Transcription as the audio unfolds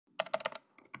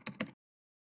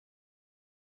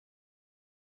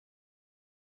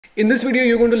In this video,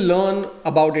 you're going to learn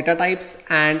about data types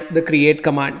and the create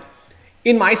command.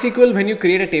 In MySQL, when you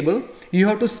create a table, you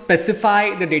have to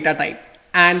specify the data type.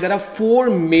 And there are four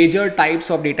major types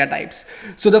of data types.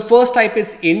 So the first type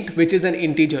is int, which is an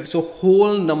integer. So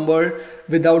whole number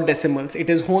without decimals. It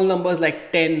is whole numbers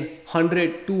like 10,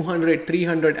 100, 200,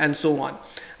 300 and so on.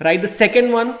 Right. The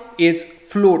second one is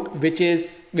float, which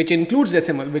includes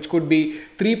decimal, which could be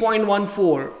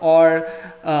 3.14 or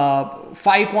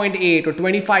 5.8 or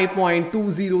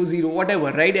 25.200,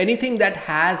 whatever, right? Anything that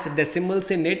has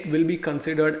decimals in it will be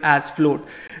considered as float.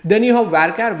 Then you have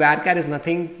varchar. Varchar is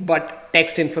nothing but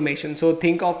text information. So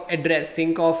think of address,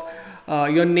 think of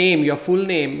your name, your full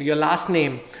name, your last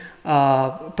name,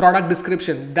 product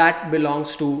description, that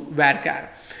belongs to varchar.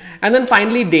 And then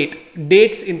finally date.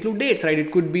 Dates include dates, right?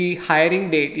 It could be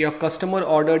hiring date, your customer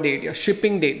order date, your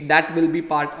shipping date, that will be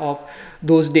part of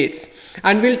those dates.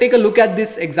 And we'll take a look at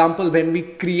this example when we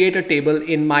create a table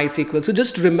in MySQL. So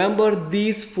just remember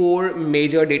these four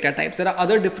major data types. There are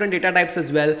other different data types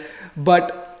as well,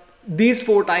 but these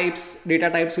four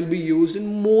data types will be used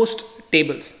in most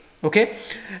tables. Okay.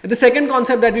 The second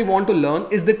concept that we want to learn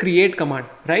is the create command,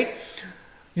 right?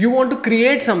 You want to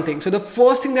create something. So the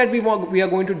first thing that we are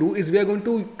going to do is we are going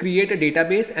to create a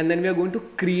database, and then we are going to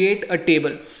create a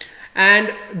table.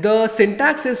 And the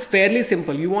syntax is fairly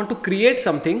simple. You want to create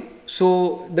something.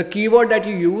 So the keyword that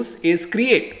you use is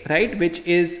create, right? Which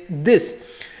is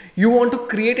this. You want to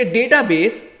create a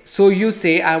database. So you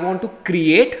say, I want to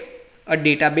create a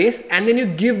database, and then you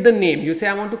give the name. You say,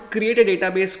 I want to create a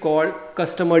database called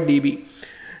customer DB.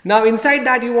 Now inside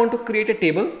that you want to create a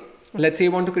table. Let's say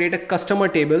you want to create a customer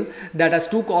table that has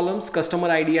two columns, customer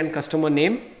ID and customer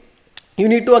name. You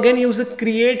need to again use the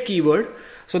create keyword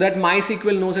so that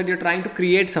MySQL knows that you're trying to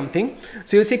create something.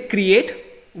 So you say create.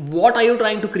 What are you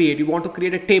trying to create? You want to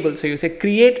create a table. So you say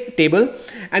create table,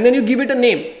 and then you give it a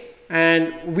name,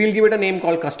 and we'll give it a name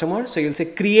called customer. So you'll say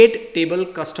create table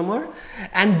customer,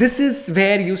 and this is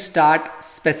where you start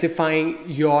specifying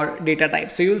your data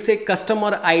type. So you'll say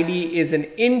customer ID is an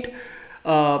int.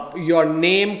 Your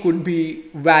name could be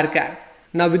varchar.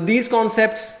 Now with these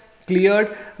concepts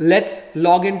cleared, let's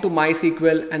log into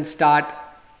MySQL and start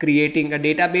creating a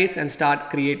database and start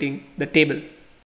creating the table.